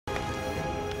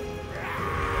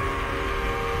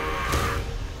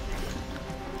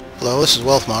Hello, this is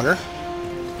Wealthmonger.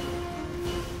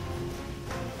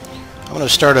 I'm going to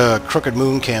start a Crooked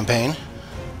Moon campaign.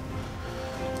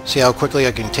 See how quickly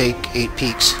I can take 8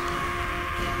 peaks.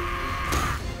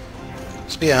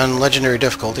 This will be on legendary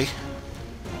difficulty.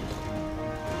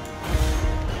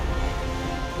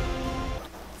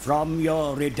 From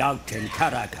your redoubt in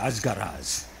Karak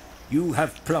Asgaraz, you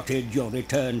have plotted your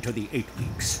return to the Eight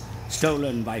Peaks,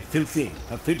 stolen by filthy,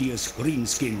 perfidious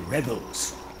greenskin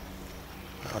rebels.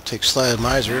 I'll take Slad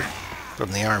Miser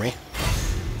from the army.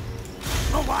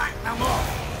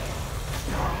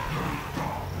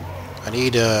 I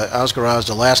need Asgaraz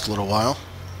to last a little while.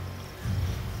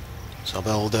 So I'll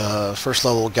build first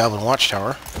level Goblin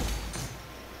Watchtower.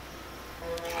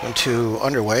 Going to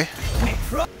Underway.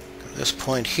 At this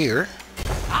point here.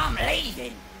 I'm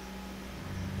leaving.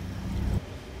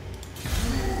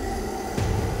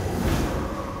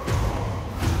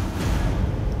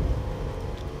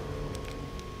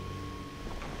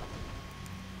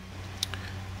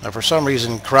 Now for some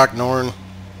reason Karak Norn,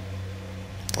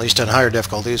 at least on higher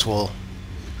difficulties, will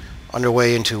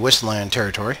underway into Wistland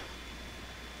territory.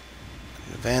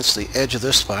 Advance the edge of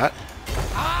this spot.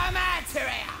 I'm out of here.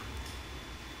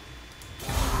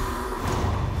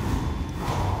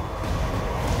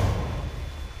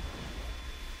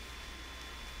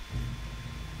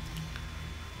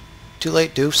 Too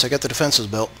late, Doofs. I got the defenses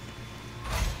built.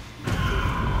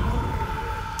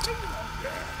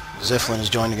 Ziflin has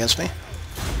joined against me.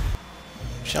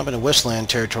 Jump into Wistland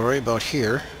territory about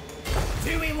here.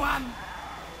 2 in 1.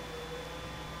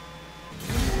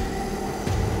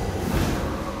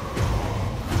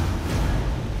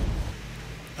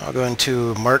 I'll go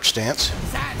into March stance.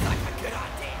 Sounds like a good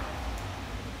idea.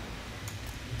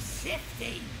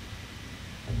 Shifty.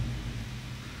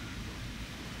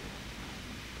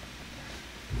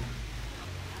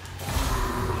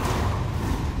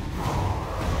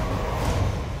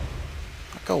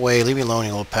 Go away, leave me alone,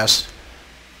 you little pest.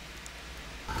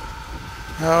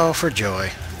 Oh, for joy.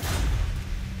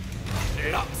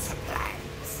 Lots of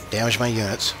plans. Damage my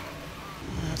units.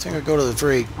 I think I'll go to the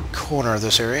very corner of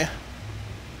this area.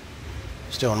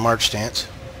 Still in March stance.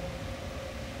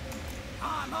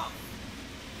 I'm off.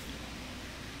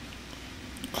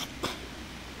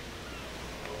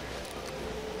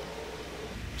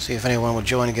 See if anyone will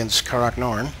join against Karak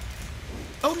Norn.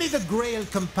 Only the Grail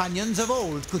companions of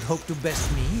old could hope to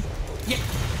best me. Yeah.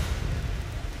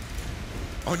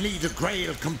 Only the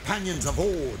Grail companions of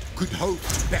old could hope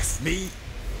to best me.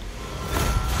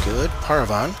 Good.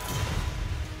 Paravan.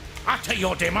 Utter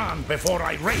your demand before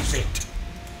I raise it.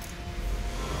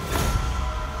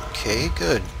 Okay,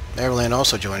 good. Neverland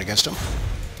also joined against him.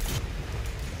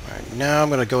 Alright, now I'm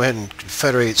going to go ahead and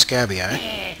confederate Scabby Eye.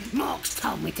 Yeah, Morks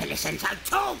told me to listen, so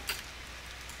talk.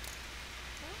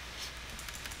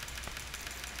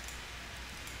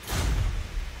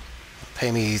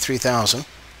 Pay me 3,000.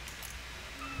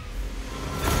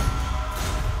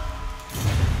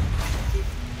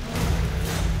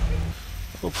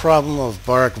 Little problem of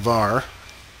Barak Var.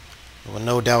 Will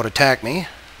no doubt attack me.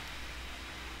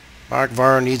 Barak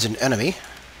Var needs an enemy.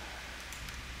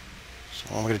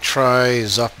 So I'm going to try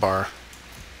Zupbar.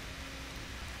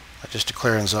 I just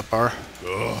declare in Zupbar.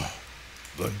 Ugh,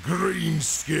 the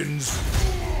greenskins.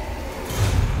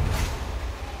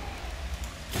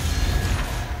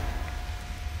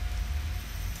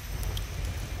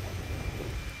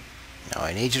 Now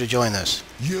I need you to join this.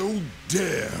 You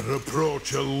dare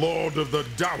approach a Lord of the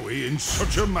Dowie in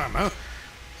such a manner?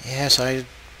 Yes, I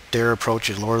dare approach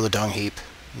a Lord of the Dung Heap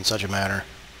in such a manner.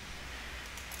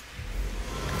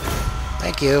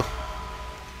 Thank you.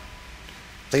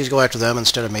 Please go after them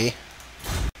instead of me.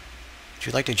 Would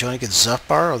you like to join against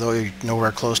Zupbar, although you're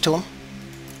nowhere close to him?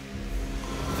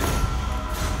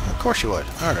 Of course you would.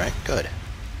 Alright, good.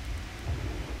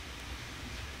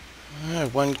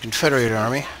 One Confederate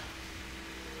army.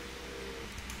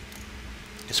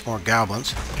 Get some more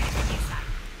goblins.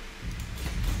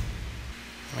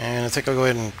 And I think I'll go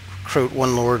ahead and recruit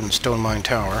one Lord in Stone Mine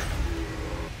Tower.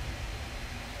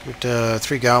 Get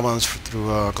 3 goblins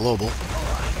through Global.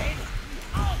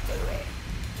 I'll do it.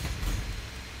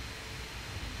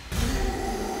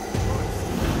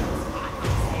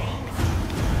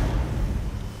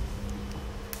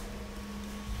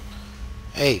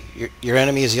 Hey, your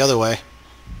enemy is the other way.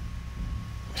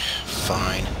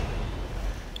 Fine.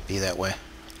 Be that way.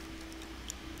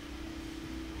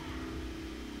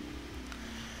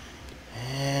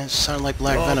 And it sounds like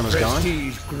Black Venom is gone.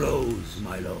 Your prestige grows,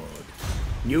 my lord.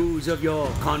 News of your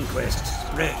conquest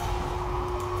spread.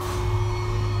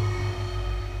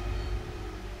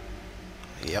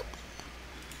 Yep.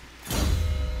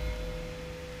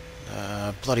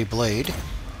 Bloody Blade.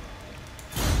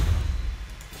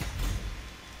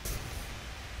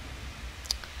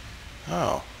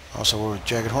 Oh. Also, we're with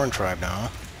Jagged Horn Tribe now, huh?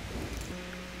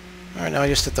 Alright, now I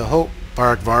just hit the Hope.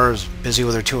 Barak Var is busy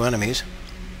with her 2 enemies.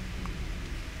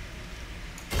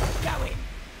 Go in.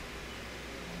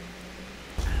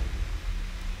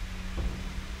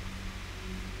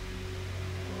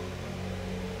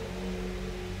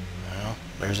 Well,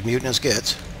 there's a mutant as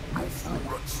gets.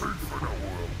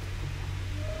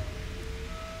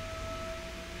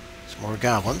 Some more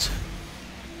goblins.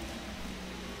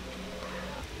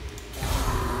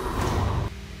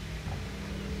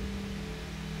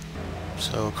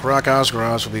 So Karak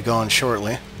Osgaraz will be gone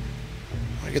shortly.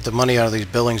 I'm going to get the money out of these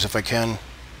buildings if I can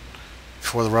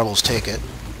before the rebels take it.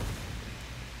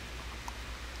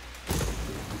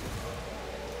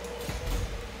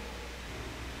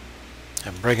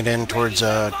 I'm breaking in towards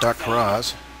Dark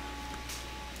Karaz.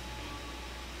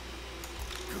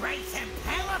 Great and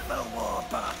powerful war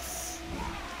boss.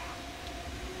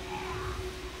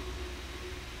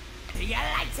 See you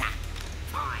later.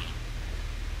 Fine.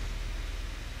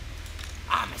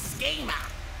 I'm a schemer.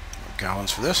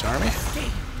 Goblins for this army.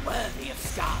 Scheme worthy of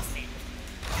Scarsland.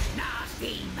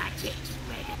 Nasty magic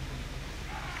ready.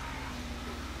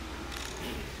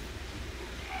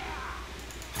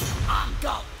 I'm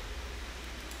gone.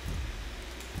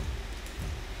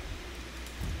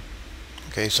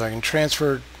 Okay, so I can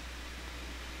transfer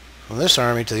from this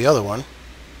army to the other one.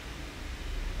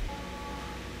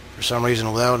 For some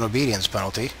reason without an obedience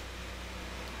penalty.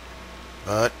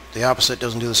 But the opposite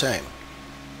doesn't do the same.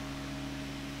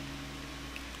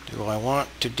 Do I want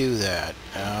to do that?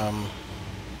 I'd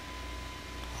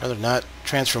rather not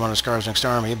transfer one of Scar's next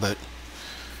army, but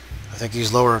I think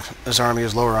he's lower. This army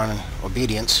is lower on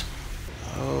obedience.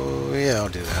 Oh yeah, I'll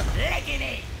do that. Legging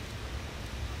it.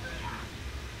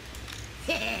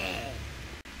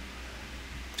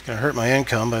 It's gonna hurt my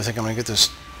income, but I think I'm gonna get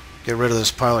rid of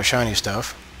this pile of shiny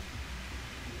stuff.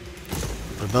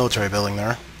 The military building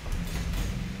there.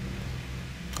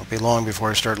 Won't be long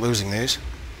before I start losing these.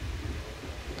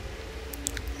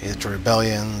 Either to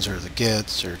rebellions or the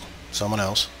Gits or someone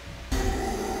else.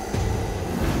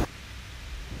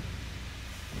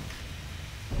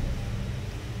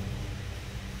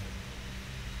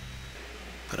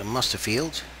 Put a muster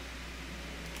field.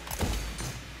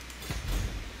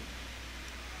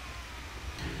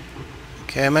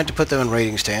 Okay, I meant to put them in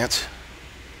raiding stance.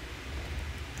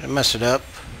 I messed it up.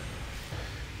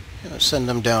 I'll send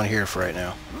them down here for right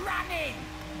now. Running.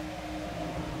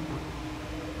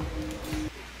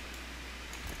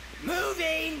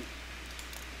 Moving.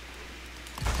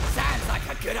 Sounds like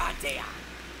a good idea.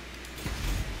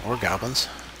 Or goblins.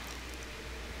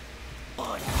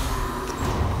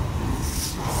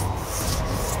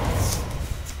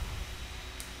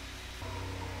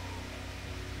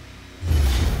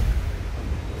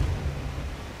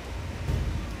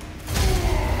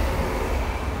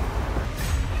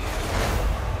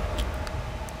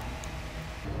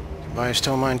 By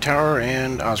Stone Mine Tower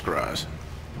and Osgaraz.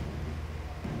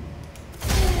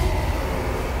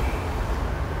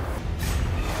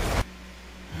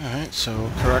 Alright, so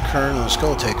Karak-Kern and the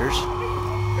Skull Takers.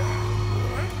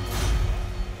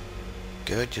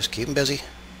 Good, just keep them busy.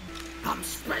 I'm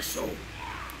special.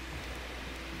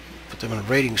 Put them in a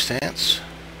raiding stance.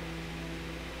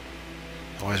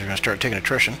 Otherwise they're going to start taking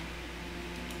attrition.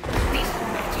 This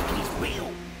magic is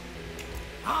real.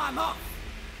 I'm off.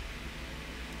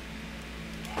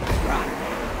 Right,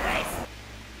 left.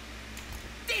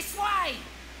 This way.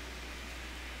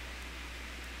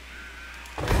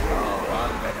 Oh,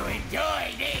 I'm going to enjoy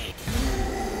this.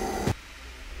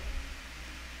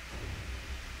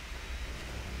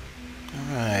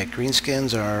 Alright,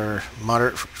 greenskins are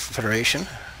moderate federation.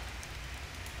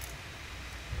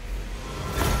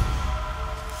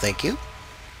 Thank you.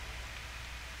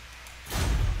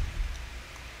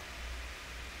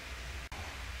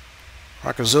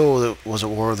 Rakazul was at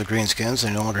war with the greenskins.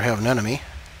 They no longer have an enemy.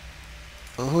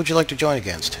 Well, who would you like to join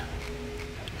against?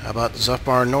 How about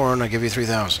Zufbar and Norn? I'll give you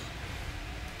 3,000.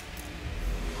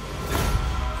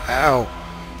 Ow!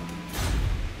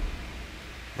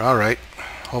 Alright.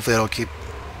 Hopefully that'll keep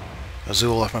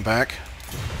Azul off my back.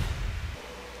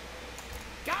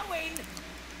 Going.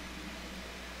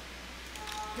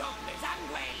 Gobblers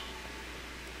hungry.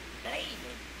 Leaving.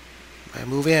 I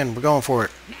move in. We're going for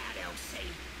it. Now they'll see.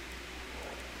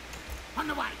 On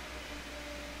the way.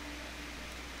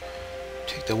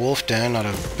 Take the Wolf Den out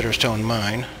of Bitterstone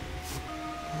Mine.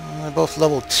 They're both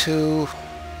level 2.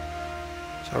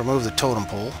 So remove the totem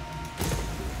pole.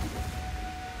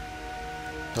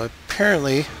 So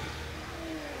apparently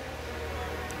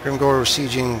Grimgor is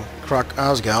sieging Krok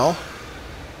Osgal.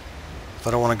 If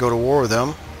I don't want to go to war with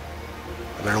them,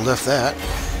 I better lift that.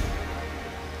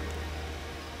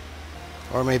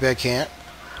 Or maybe I can't.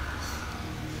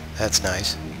 That's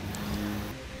nice.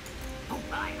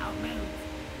 Alright, I'll move.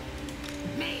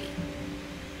 Me.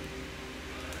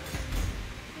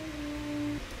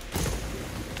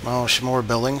 Demolish more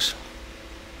buildings.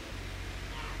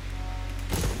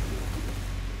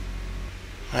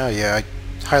 Oh yeah,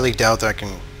 I highly doubt that I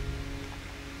can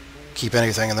keep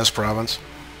anything in this province.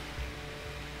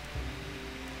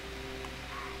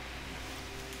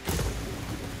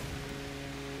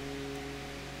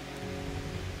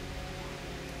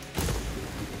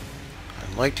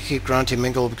 I'd like to keep Granty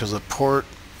Mingle because of the port.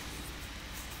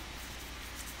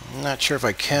 I'm not sure if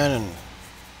I can, and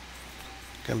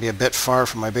it's going to be a bit far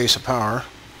from my base of power.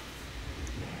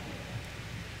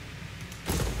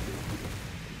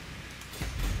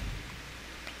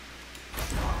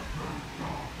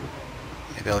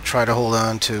 Maybe I'll try to hold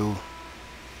on to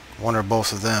one or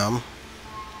both of them.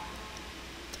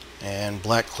 And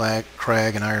Black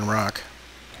Crag and Iron Rock.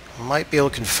 I might be able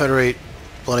to confederate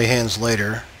Bloody Hands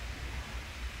later.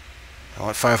 I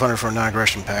want 500 for a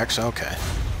non-aggression pack, so okay.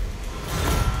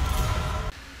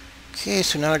 Okay,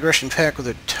 so non-aggression pack with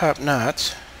the top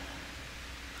knots.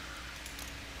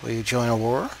 Will you join a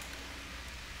war?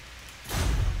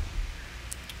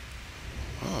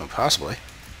 Oh, possibly.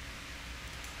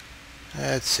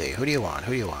 Let's see, who do you want?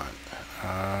 Who do you want?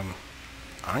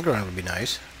 Angron would be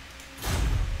nice.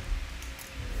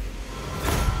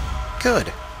 Good.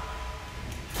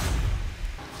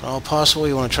 If all possible,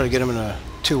 you want to try to get him into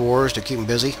 2 wars to keep him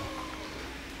busy.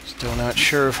 Still not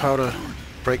sure of how to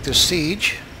break this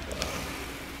siege.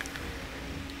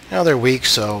 Now they're weak,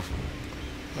 so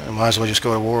I might as well just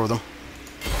go to war with them.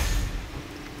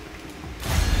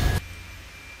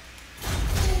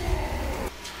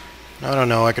 I don't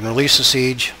know, I can release the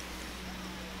siege,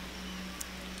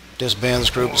 disband this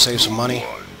group and save some money,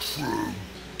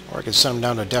 or I can send them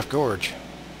down to Death Gorge.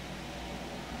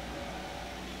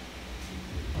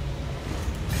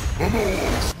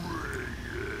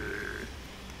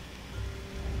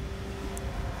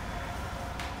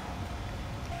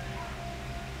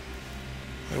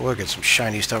 We'll get some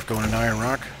shiny stuff going in Iron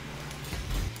Rock.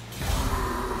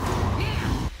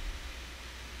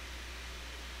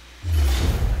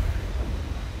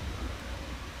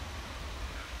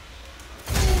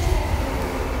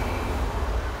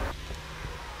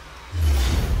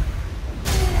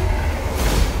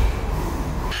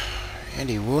 And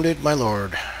he wounded my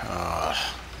lord.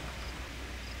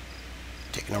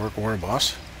 Taking over war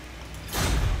boss.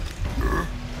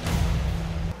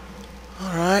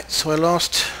 Alright, so I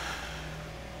lost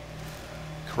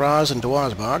Kraz and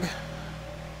Dwazbog.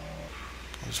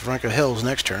 It's Vranka Hills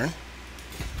next turn.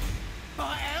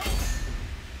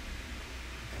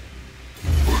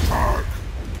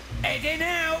 Heading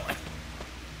out.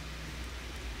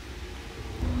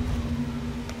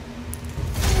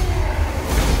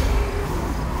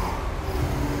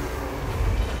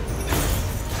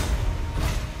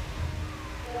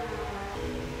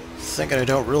 Thinking I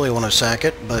don't really want to sack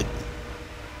it, but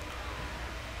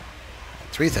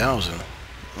 3,000.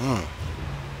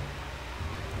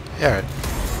 Yeah.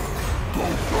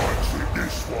 Don't dodge it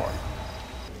this way.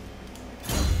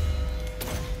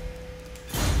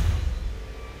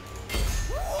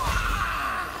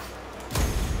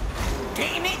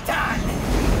 Getting it done.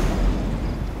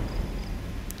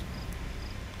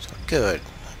 So good.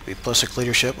 Be +6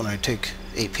 leadership when I take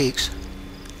 8 peaks.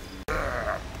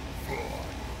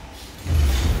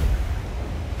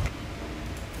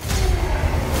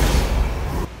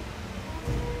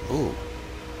 Ooh.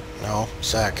 No,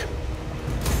 sack.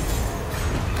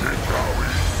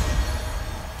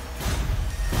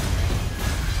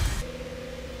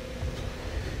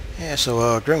 Yeah,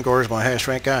 so Grimgore is my highest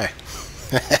ranked guy.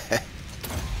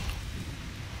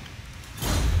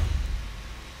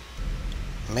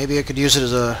 Maybe I could use it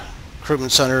as a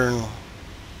recruitment center and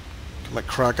come at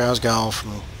Croc Osgal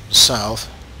from the south.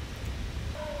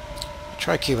 I'll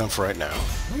try to keep him for right now.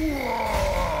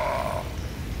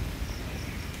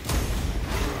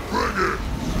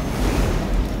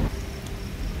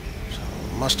 So,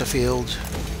 Mustafield.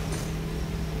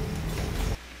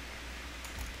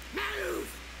 Move.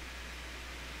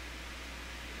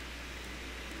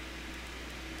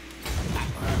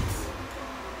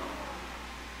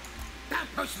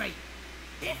 Don't push me.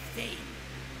 15.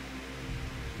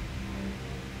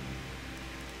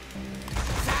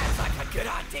 Sounds like a good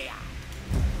idea.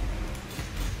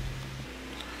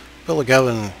 Build a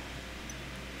Goblin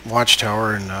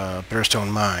Watchtower in Bearstone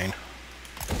Mine.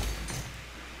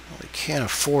 Well, they can't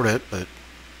afford it, but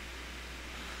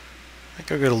I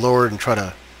think I'll go to Lord and try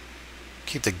to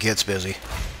keep the Gits busy.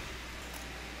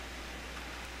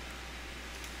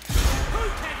 Who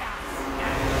can I?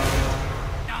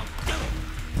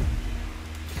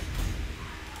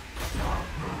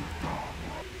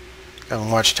 Got a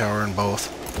watchtower in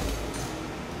both.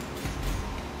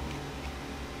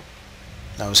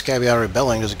 Now, is Scabion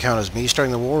rebelling? Does it count as me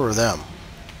starting the war or them?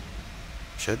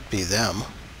 Should be them.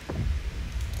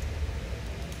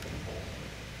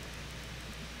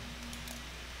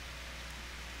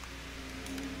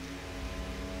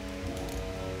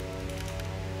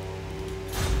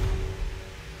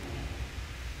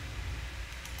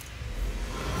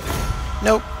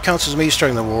 Nope, counts as me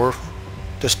starting the war,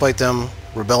 despite them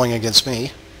rebelling against me.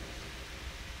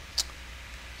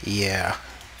 Yeah.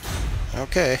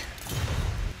 Okay.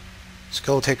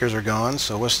 Skull Takers are gone,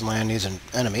 so Western Land needs an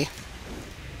enemy.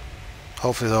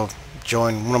 Hopefully they'll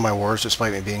join one of my wars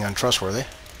despite me being untrustworthy.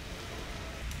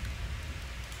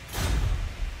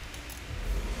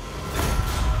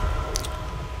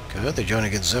 Good, they join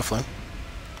against Ziflin.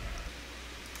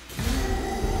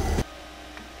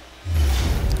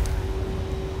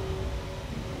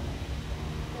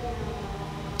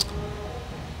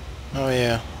 Oh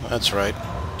yeah, that's right.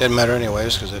 Didn't matter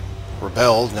anyways because it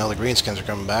rebelled. Now the greenskins are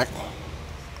coming back.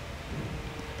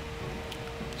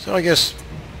 So I guess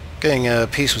getting a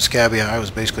peace with Scabii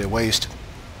was basically a waste.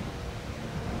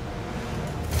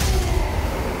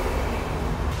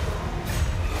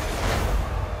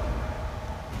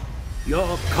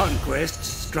 Your conquests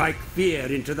strike fear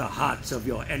into the hearts of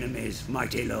your enemies,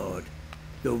 mighty lord.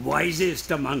 The wisest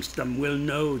amongst them will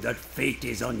know that fate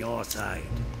is on your side.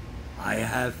 I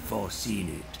have foreseen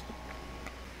it.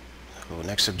 So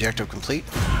next objective complete.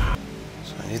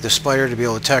 So I need the spider to be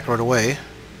able to attack right away.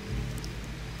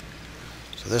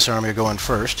 So this army will go in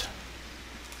first.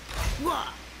 What?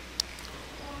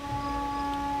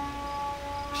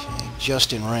 Okay,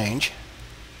 just in range.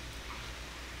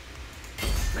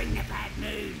 Bring the bad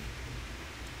moon.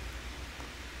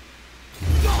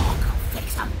 Dog, I'll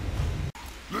fix 'em.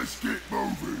 Let's get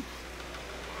moving.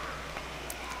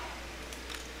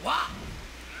 What?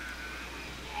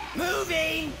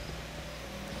 Moving!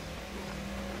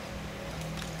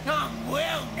 I'm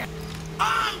well now.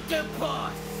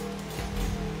 Octopus!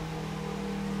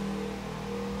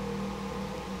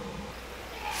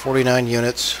 .49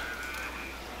 units.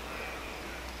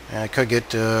 And I could get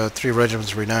 3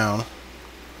 regiments renown.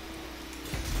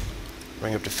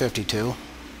 Bring up to 52.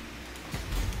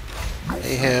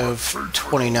 They have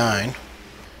 29.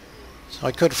 So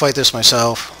I could fight this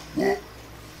myself.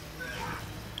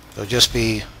 It'll just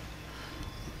be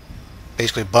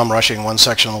basically bum rushing one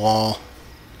section of the wall.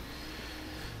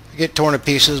 I get torn to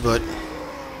pieces, but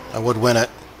I would win it.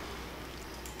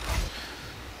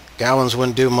 Gallons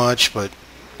wouldn't do much, but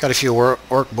got a few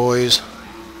orc boys.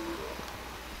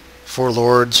 4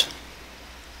 lords.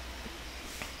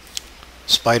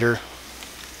 Spider.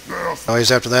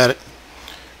 Always after that,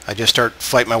 I just start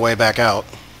fighting my way back out.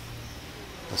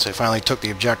 Once I finally took the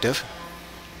objective.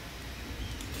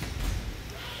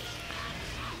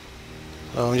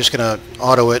 So I'm just going to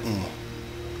auto it and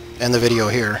end the video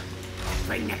here.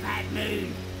 Bring the bad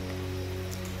moon.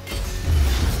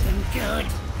 Them good.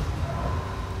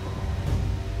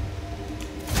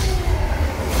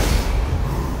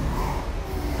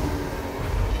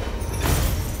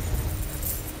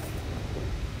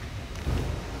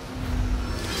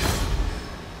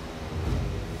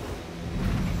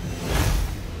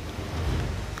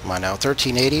 Come on now,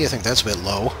 1380, I think that's a bit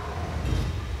low.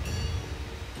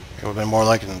 It would have been more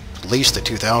like in at least the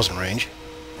 2000 range.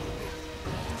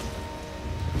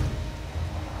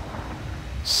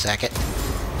 Sack it.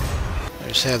 I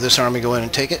just have this army go in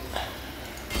and take it.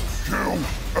 Kill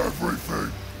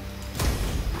everything.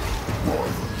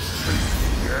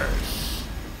 Yes.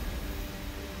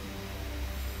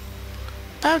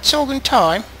 About so in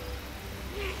time.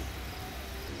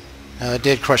 I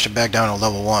did crush it back down to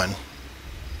level 1.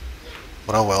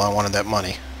 But oh well, I wanted that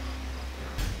money.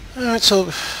 Alright, so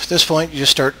at this point you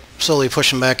just start slowly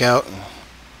pushing back out and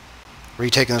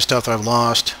retaking the stuff that I've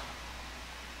lost.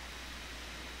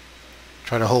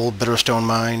 Try to hold Bitterstone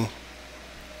Mine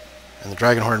and the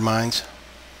Dragonhorde mines.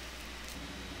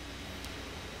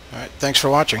 Alright, thanks for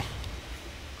watching.